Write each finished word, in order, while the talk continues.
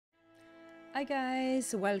Hi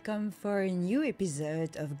guys, welcome for a new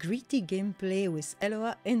episode of Gritty Gameplay with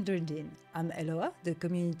Elloa Drindin. I'm Elloa, the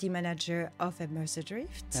community manager of Embers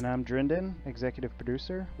Adrift. And I'm Drindin, executive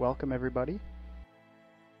producer. Welcome everybody.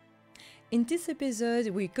 In this episode,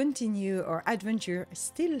 we continue our adventure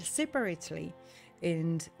still separately,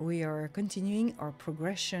 and we are continuing our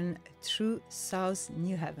progression through South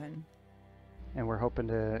New Haven. And we're hoping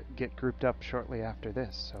to get grouped up shortly after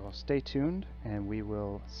this, so stay tuned and we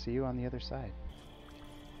will see you on the other side.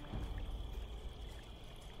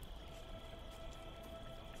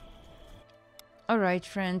 Alright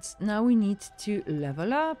friends, now we need to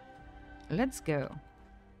level up. Let's go.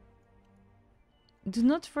 Do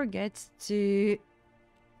not forget to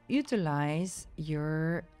utilize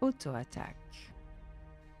your auto attack.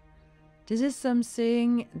 This is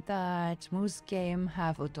something that most games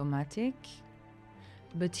have automatic,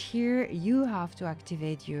 but here you have to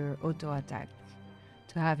activate your auto attack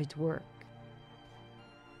to have it work.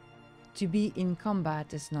 To be in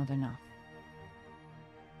combat is not enough.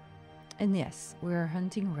 And yes, we are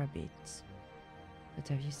hunting rabbits. But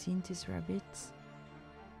have you seen this rabbit?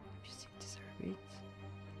 Have you seen this rabbit?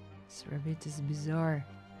 This rabbit is bizarre.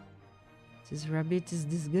 This rabbit is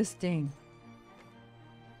disgusting.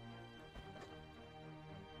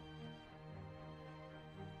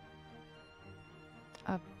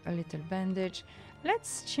 Up a little bandage.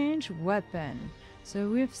 Let's change weapon. So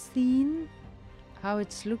we've seen how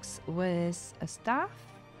it looks with a staff,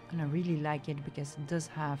 and I really like it because it does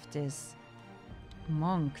have this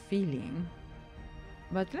monk feeling.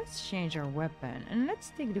 But let's change our weapon and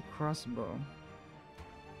let's take the crossbow.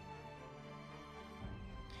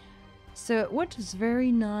 So what is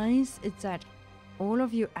very nice is that all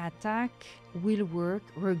of your attack will work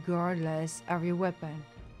regardless of your weapon.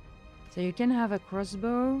 So you can have a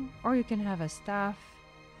crossbow or you can have a staff.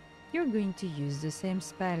 You're going to use the same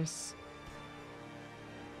spells.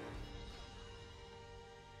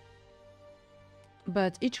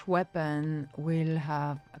 But each weapon will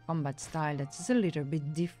have a combat style that is a little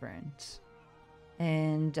bit different.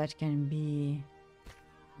 And that can be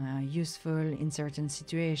useful in certain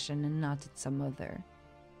situations and not in some other.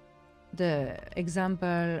 The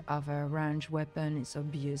example of a ranged weapon is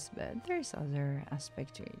obvious, but there's other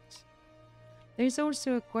aspect to it. There's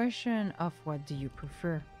also a question of what do you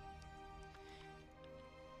prefer.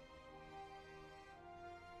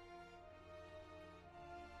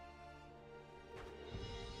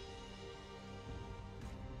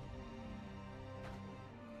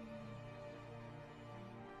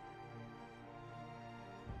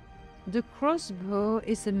 The crossbow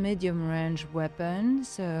is a medium range weapon,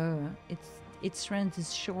 so its range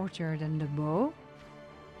is shorter than the bow.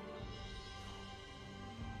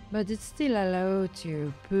 But it's still allowed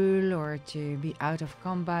to pull or to be out of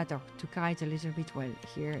combat or to kite a little bit. Well,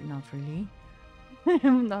 here, not really.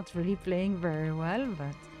 I'm not really playing very well,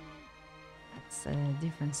 but that's a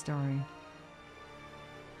different story.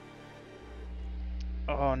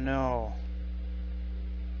 Oh no.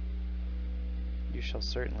 You shall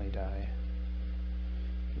certainly die.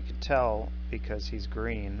 You can tell because he's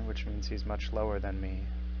green, which means he's much lower than me,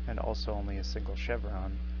 and also only a single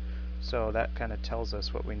chevron. So that kind of tells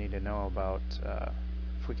us what we need to know about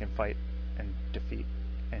if we can fight and defeat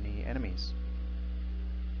any enemies.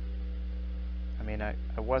 I mean, I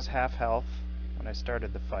was half health when I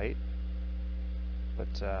started the fight,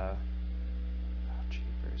 but oh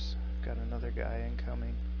jeepers, I've got another guy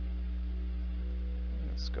incoming.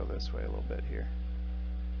 Let's go this way a little bit here.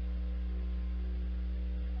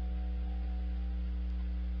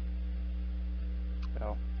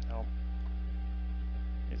 Oh, no.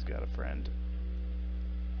 He's got a friend.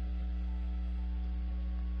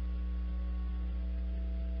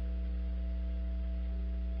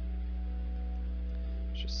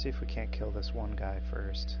 Let's just see if we can't kill this one guy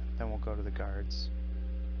first. Then we'll go to the guards.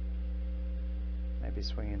 Maybe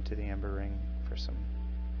swing into the Ember Ring for some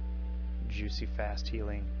juicy fast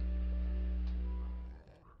healing.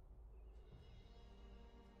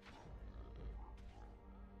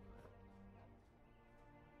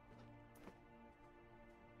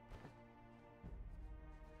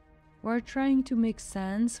 We're trying to make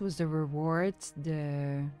sense with the rewards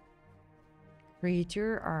the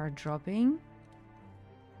creator are dropping.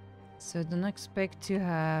 So don't expect to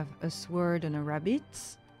have a sword and a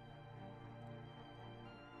rabbit.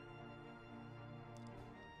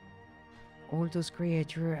 All those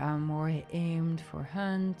creatures are more aimed for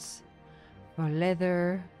hunts, for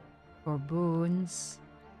leather, for bones,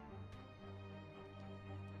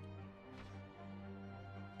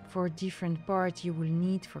 for different parts you will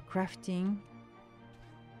need for crafting.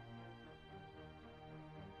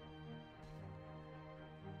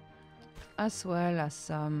 as well as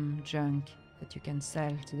some junk that you can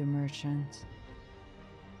sell to the merchant.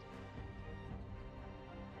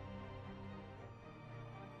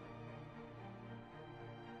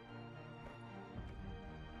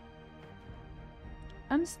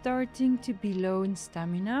 I'm starting to be low in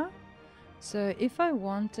stamina, so if I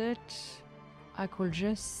wanted, I could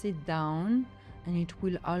just sit down and it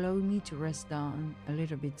will allow me to rest down a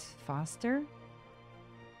little bit faster.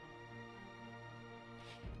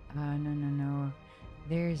 No.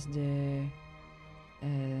 There's the...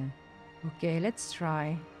 okay, let's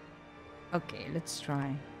try. Okay, let's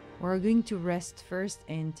try. We're going to rest first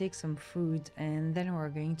and take some food, and then we're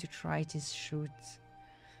going to try this shoot.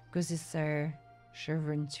 Because it's our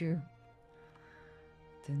Chevron too.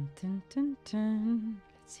 Dun, dun, dun, dun.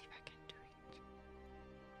 Let's see if I can do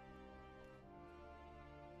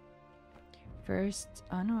it. First,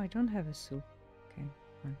 oh no, I don't have a soup. Okay,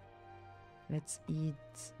 fine. Let's eat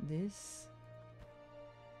this.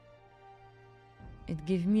 It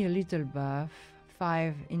gave me a little buff,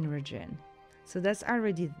 5 in regen. So that's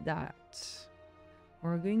already that.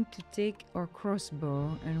 We're going to take our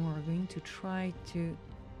crossbow and we're going to try to...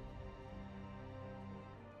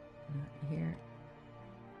 here.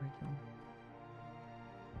 There we go.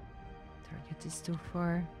 Target is too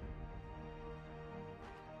far.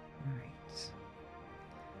 Alright.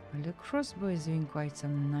 Well, the crossbow is doing quite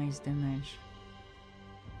some nice damage.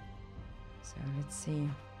 So let's see.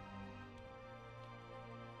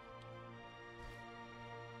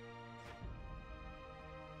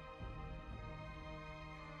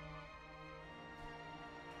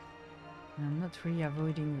 I'm not really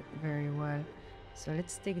avoiding very well. So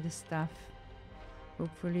let's take the staff.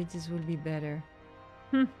 Hopefully this will be better.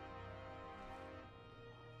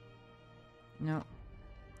 No.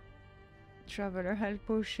 Traveler health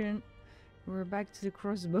potion. We're back to the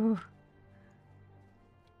crossbow.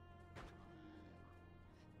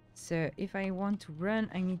 So if I want to run,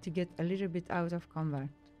 I need to get a little bit out of combat.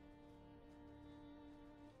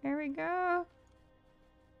 There we go.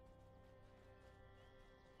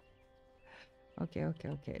 Okay.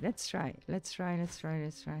 Let's try.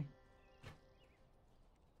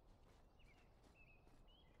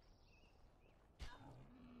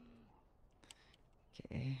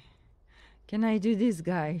 Okay. Can I do this,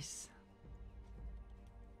 guys?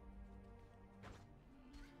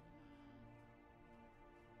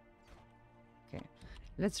 Okay.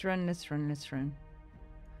 Let's run.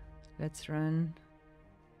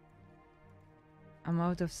 I'm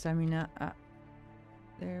out of stamina.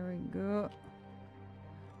 There we go.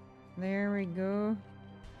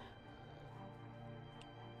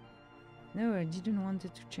 No, I didn't want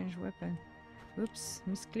it to change weapon. Oops,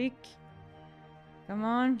 misclick. Come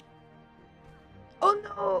on. Oh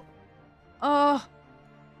no! Oh!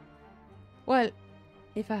 Well,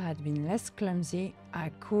 if I had been less clumsy, I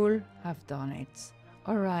could have done it.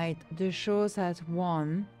 Alright, the shows had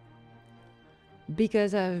won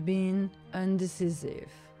because I've been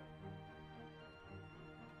undecisive.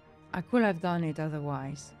 I could have done it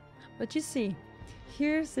otherwise. But you see,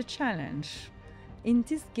 here's the challenge. In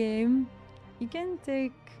this game, you can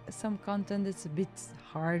take some content that's a bit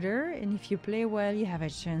harder, and if you play well, you have a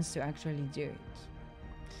chance to actually do it.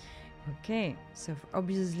 Okay, so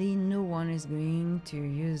obviously no one is going to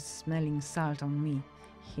use smelling salt on me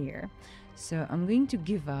here. So I'm going to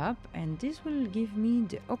give up, and this will give me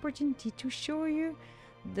the opportunity to show you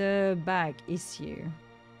the bag issue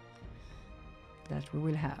that we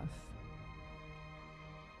will have.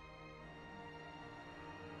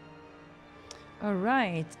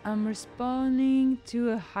 Alright, I'm responding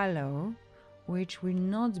to a halo, which will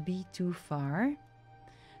not be too far.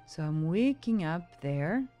 So I'm waking up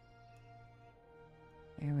there.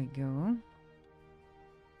 There we go.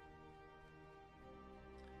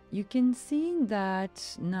 You can see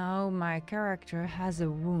that now my character has a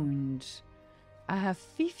wound. I have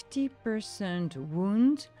 50%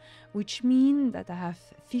 wound, which means that I have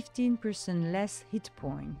 15% less hit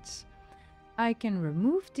points. I can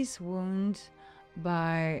remove this wound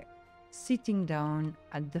by sitting down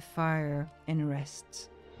at the fire and rest.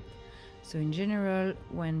 So in general,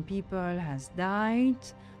 when people has died,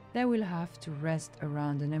 they will have to rest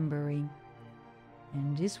around an ember ring.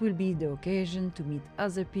 And this will be the occasion to meet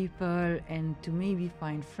other people and to maybe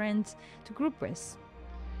find friends to group with.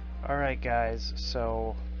 Alright guys,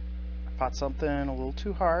 so I fought something a little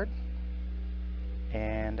too hard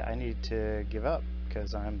and I need to give up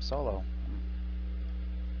because I'm solo.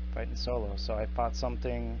 Fighting solo. So I fought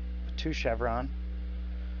something with 2 chevron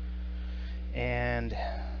and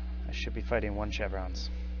I should be fighting 1 chevrons.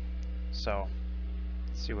 So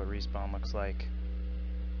let's see what respawn looks like.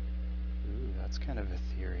 Ooh, that's kind of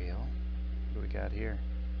ethereal. got here?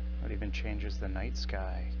 It even changes the night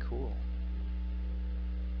sky. Cool.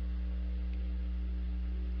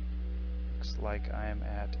 Looks like I am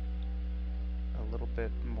at a little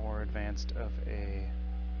bit more advanced of a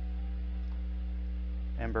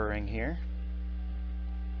ember ring here.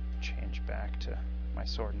 Change back to my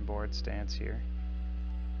sword and board stance here.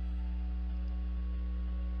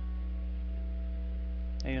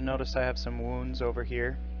 And you'll notice I have some wounds over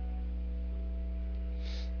here.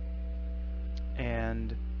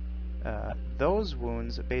 And those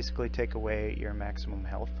wounds basically take away your maximum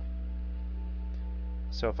health.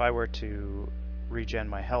 So if I were to regen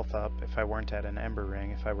my health up, if I weren't at an ember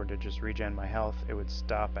ring, if I were to just regen my health, it would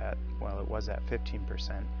stop at, well, it was at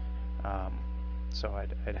 15%. So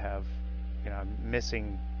I'd have, you know, I'm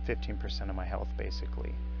missing 15% of my health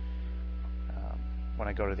basically. When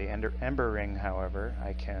I go to the ember ring, however,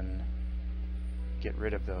 I can get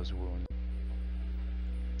rid of those wounds.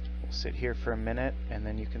 We'll sit here for a minute, and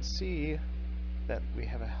then you can see that we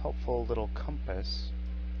have a helpful little compass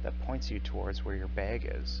that points you towards where your bag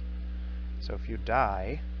is. So if you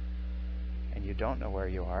die and you don't know where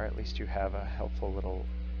you are, at least you have a helpful little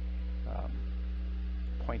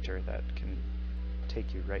pointer that can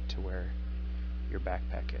take you right to where your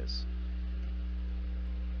backpack is.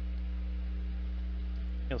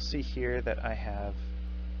 You'll see here that I have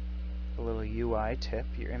a little UI tip.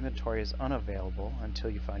 Your inventory is unavailable until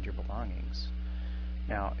you find your belongings.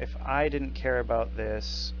 Now, if I didn't care about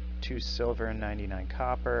this 2 silver and 99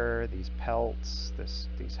 copper, these pelts,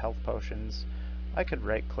 these health potions, I could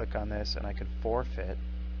right click on this and I could forfeit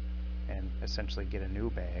and essentially get a new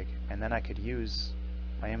bag, and then I could use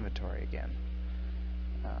my inventory again.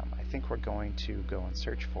 I think we're going to go and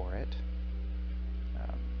search for it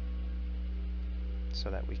so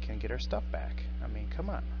that we can get our stuff back. I mean, come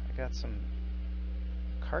on, I got some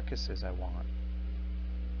carcasses I want.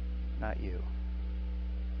 Not you.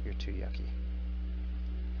 You're too yucky.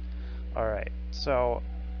 Alright, so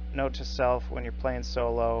note to self, when you're playing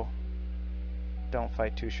solo, don't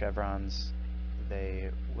fight 2 chevrons.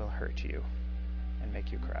 They will hurt you and make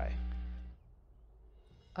you cry.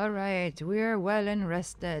 Alright, we're well and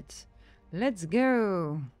rested. Let's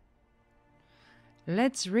go!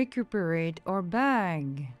 Let's recuperate our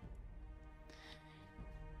bag.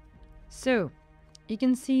 So, you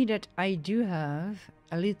can see that I do have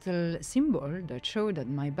a little symbol that shows that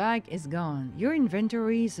my bag is gone. Your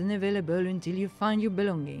inventory is unavailable until you find your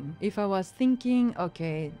belonging. If I was thinking,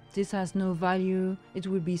 okay, this has no value, it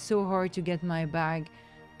would be so hard to get my bag,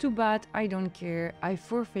 too bad, I don't care, I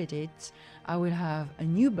forfeit it, I will have a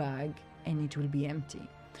new bag and it will be empty.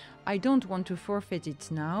 I don't want to forfeit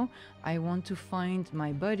it now, I want to find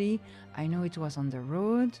my body. I know it was on the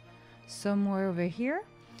road, somewhere over here,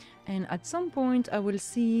 and at some point I will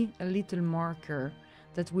see a little marker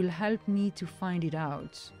that will help me to find it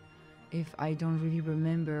out if I don't really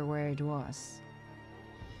remember where it was,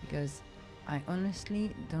 because I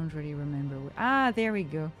honestly don't really remember where. Ah, there we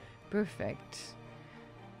go, perfect,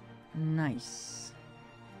 nice.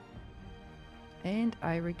 And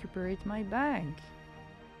I recuperate my bag.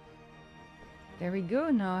 There we go,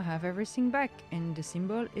 now I have everything back and the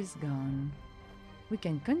symbol is gone. We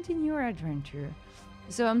can continue our adventure.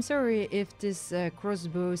 So I'm sorry if this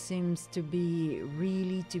crossbow seems to be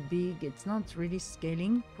really too big. It's not really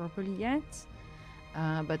scaling properly yet.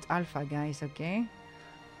 But alpha, guys, okay?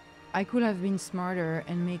 I could have been smarter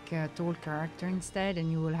and make a tall character instead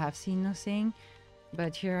and you will have seen nothing.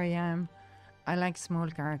 But here I am. I like small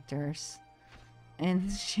characters.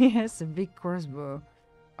 And she has a big crossbow.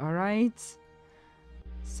 Alright?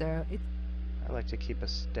 So it... I like to keep a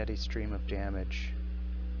steady stream of damage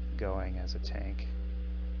going as a tank.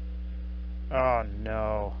 Oh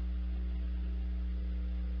no.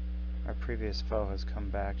 Our previous foe has come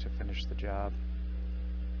back to finish the job.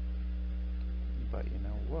 But you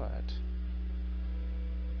know what?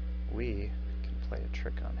 We can play a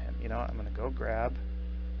trick on him. You know what? I'm gonna go grab,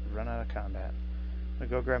 run out of combat. I'm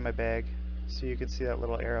gonna go grab my bag. So you can see that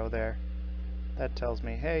little arrow there. That tells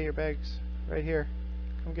me, hey, your bag's right here.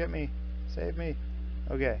 Come get me. Save me.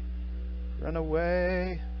 Okay. Run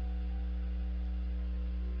away.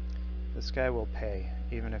 This guy will pay,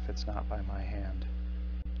 even if it's not by my hand.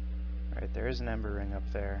 Alright, there is an ember ring up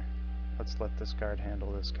there. Let's let this guard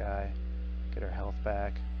handle this guy. Get our health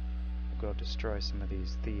back. We'll go destroy some of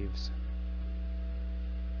these thieves.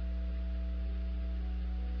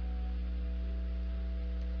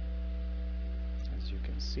 As you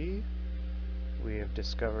can see, we have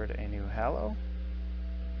discovered a new hallow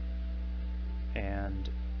and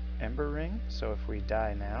ember ring, so if we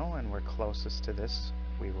die now and we're closest to this,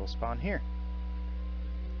 we will spawn here.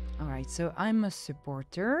 Alright, so I'm a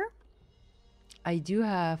supporter. I do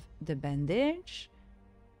have the bandage,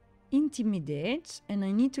 intimidate, and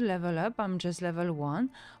I need to level up. I'm just level 1.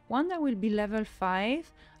 When I will be level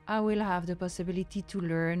 5, I will have the possibility to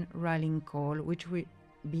learn Rallying Call, which will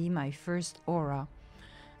be my first aura,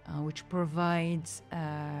 which provides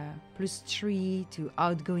 +3 to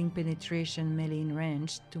outgoing penetration melee in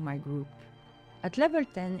range to my group. At level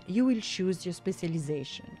 10, you will choose your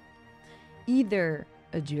specialization. Either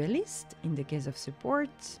a duelist, in the case of support,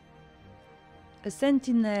 a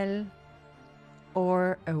sentinel,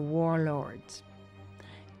 or a warlord.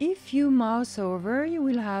 If you mouse over, you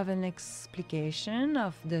will have an explication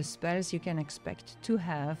of the spells you can expect to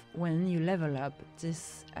have when you level up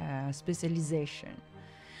this specialization.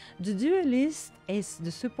 The duelist is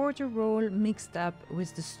the supporter role mixed up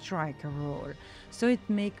with the striker role, so it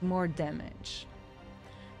makes more damage.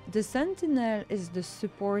 The sentinel is the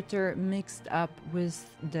supporter mixed up with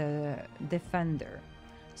the defender,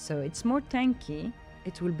 so it's more tanky.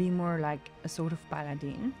 It will be more like a sort of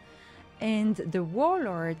paladin. And the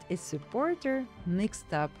warlord is supporter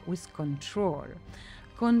mixed up with control.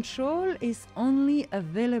 Control is only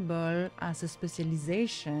available as a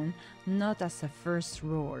specialization, not as a first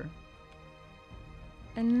role.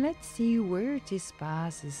 And let's see where this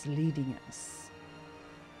path is leading us.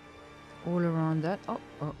 All around that.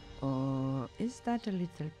 Oh, is that a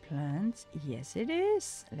little plant? Yes, it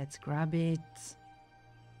is. Let's grab it.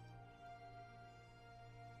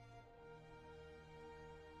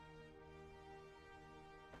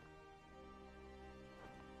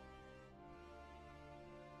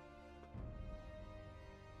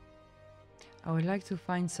 I would like to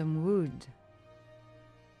find some wood.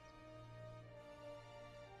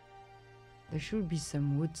 There should be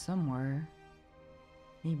some wood somewhere.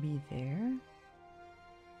 Maybe there?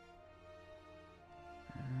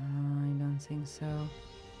 I don't think so.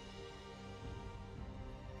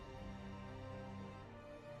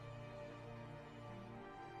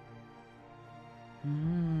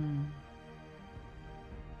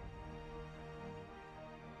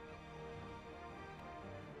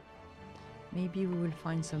 Maybe we will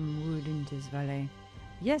find some wood in this valley.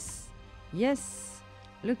 Yes! Yes!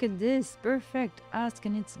 Look at this! Perfect! Ask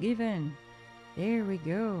and it's given! There we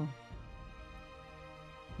go!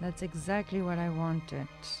 That's exactly what I wanted.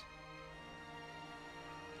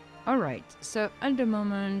 Alright, so at the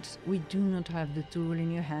moment we do not have the tool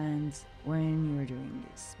in your hands when you're doing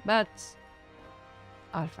this. But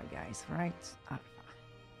alpha guys, right? Alpha.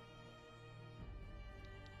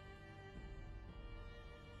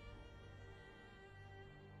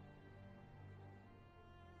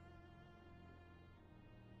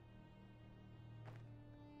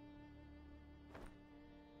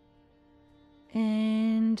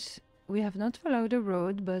 And we have not followed the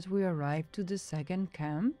road, but we arrived to the second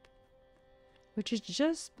camp, which is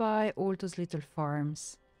just by all those little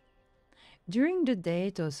farms. During the day,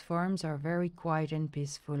 those farms are very quiet and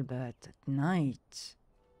peaceful, but at night,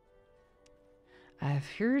 I've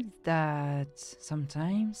heard that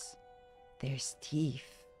sometimes there's thieves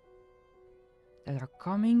that are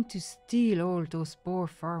coming to steal all those poor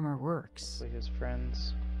farmer works. His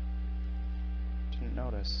friends didn't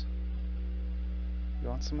notice. You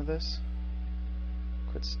want some of this?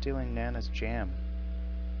 Quit stealing Nana's jam.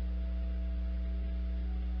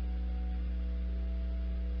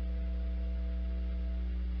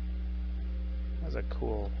 That's a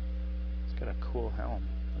cool... It's got a cool helm.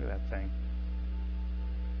 Look at that thing.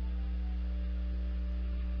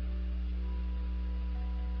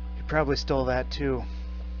 You probably stole that too.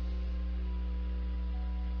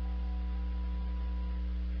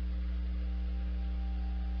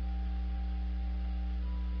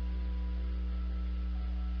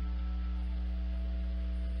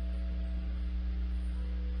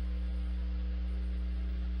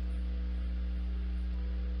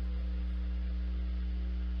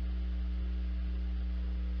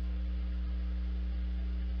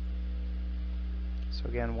 So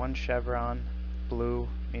again, 1 chevron, blue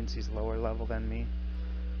means he's lower level than me.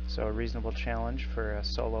 So a reasonable challenge for a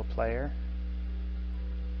solo player.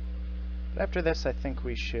 But after this, I think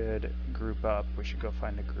we should group up. We should go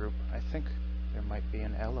find a group. I think there might be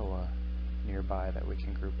an Elloa nearby that we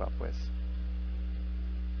can group up with.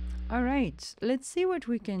 Alright, let's see what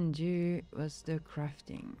we can do with the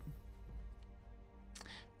crafting.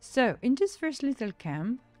 So, in this first little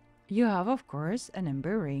camp, you have, of course, an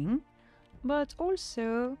ember ring, but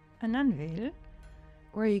also an anvil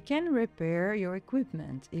where you can repair your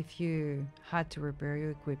equipment if you had to repair your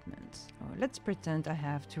equipment. So let's pretend I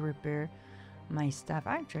have to repair my staff.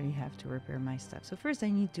 I actually have to repair my staff. So first I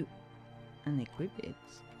need to unequip it.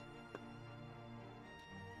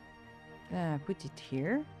 Put it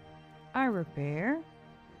here. I repair,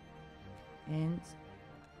 and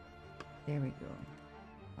there we go.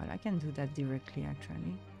 Well, I can do that directly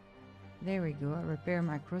actually. There we go. I repair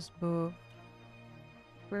my crossbow.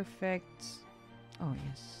 Perfect. Oh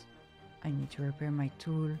yes, I need to repair my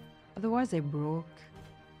tool, otherwise I broke.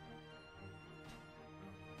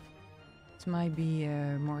 It might be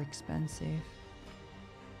more expensive.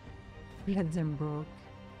 Let them broke.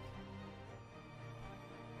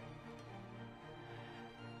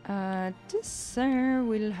 This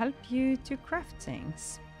will help you to craft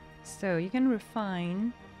things. So you can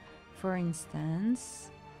refine, for instance,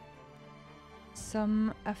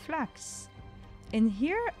 some flax. And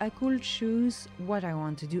here I could choose what I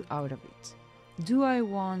want to do out of it. Do I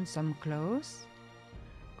want some clothes,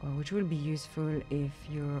 which will be useful if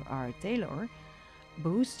you are a tailor,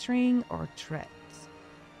 bowstring or threads?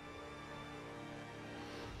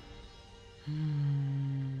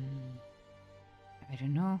 I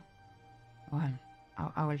don't know. Well,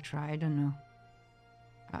 I will try. I don't know.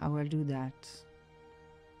 I will do that.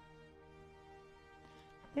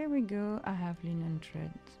 There we go. I have linen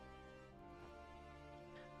thread.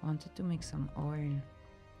 Wanted to make some oil.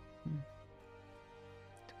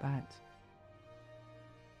 Too bad.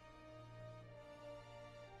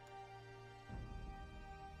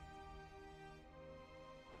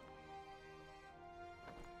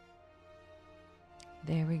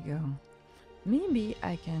 There we go. Maybe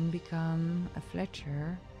I can become a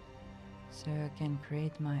fletcher, so I can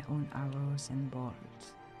create my own arrows and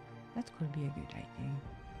bolts. That could be a good idea.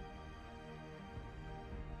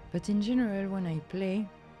 But in general, when I play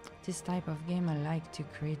this type of game, I like to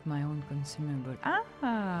create my own consumable.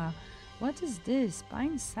 Ah! What is this?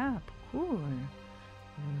 Pine sap. Cool.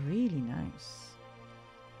 Really nice.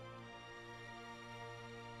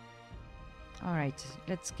 Alright,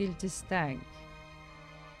 let's kill this stag.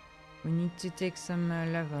 We need to take some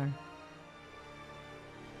level.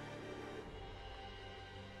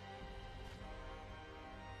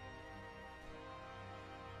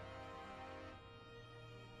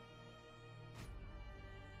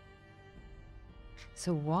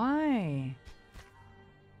 So why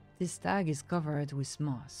this stag is covered with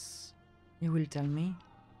moss? You will tell me?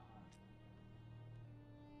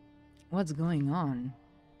 What's going on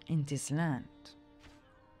in this land?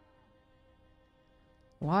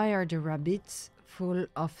 Why are the rabbits full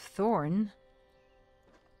of thorn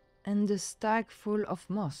and the stag full of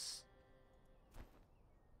moss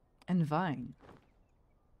and vine?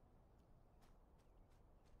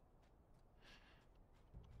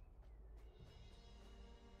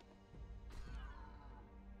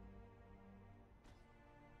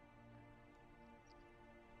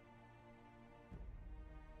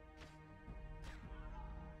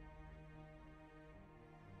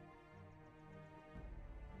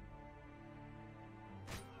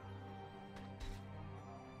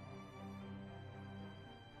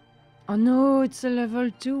 Oh no, it's a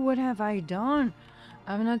level 2. What have I done?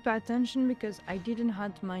 I have not paid attention because I didn't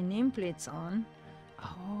have my nameplates on.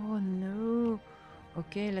 Oh no.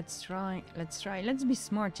 Okay, let's try. Let's be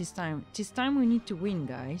smart this time. This time we need to win,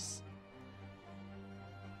 guys.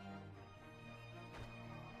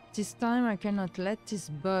 This time I cannot let this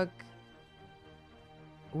bug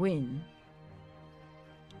win.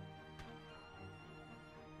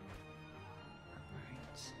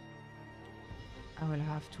 I will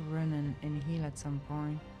have to run and heal at some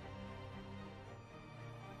point.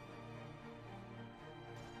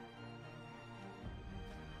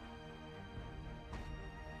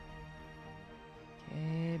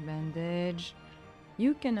 Okay, bandage.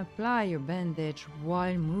 You can apply your bandage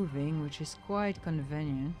while moving, which is quite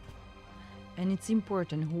convenient. And it's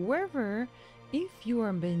important, however, if you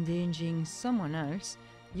are bandaging someone else,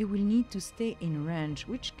 you will need to stay in range,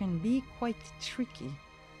 which can be quite tricky.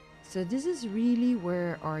 So this is really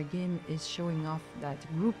where our game is showing off that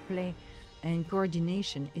group play and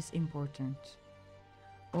coordination is important.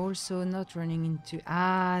 Also not running into...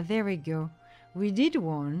 Ah, there we go. We did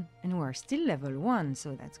one and we're still level 1,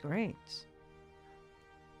 so that's great.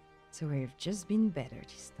 So we've just been better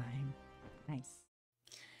this time. Nice.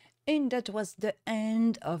 And that was the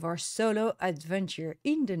end of our solo adventure.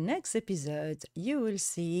 In the next episode, you will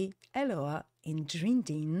see Elloa and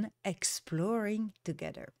Drindin exploring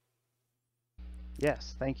together.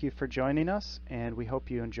 Yes, thank you for joining us, and we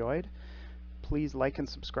hope you enjoyed. Please like and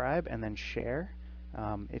subscribe, and then share.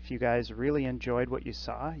 If you guys really enjoyed what you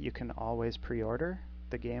saw, you can always pre-order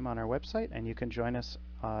the game on our website, and you can join us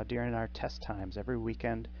during our test times every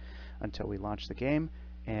weekend until we launch the game,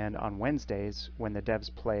 and on Wednesdays when the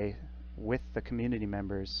devs play with the community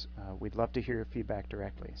members. We'd love to hear your feedback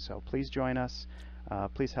directly, so please join us.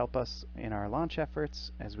 Please help us in our launch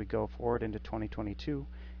efforts as we go forward into 2022,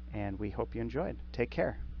 and we hope you enjoyed. Take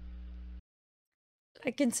care.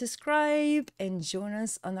 Like and subscribe and join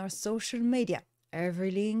us on our social media.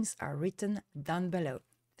 Every links are written down below.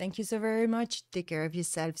 Thank you so very much. Take care of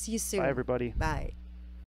yourself. See you soon. Bye, everybody. Bye.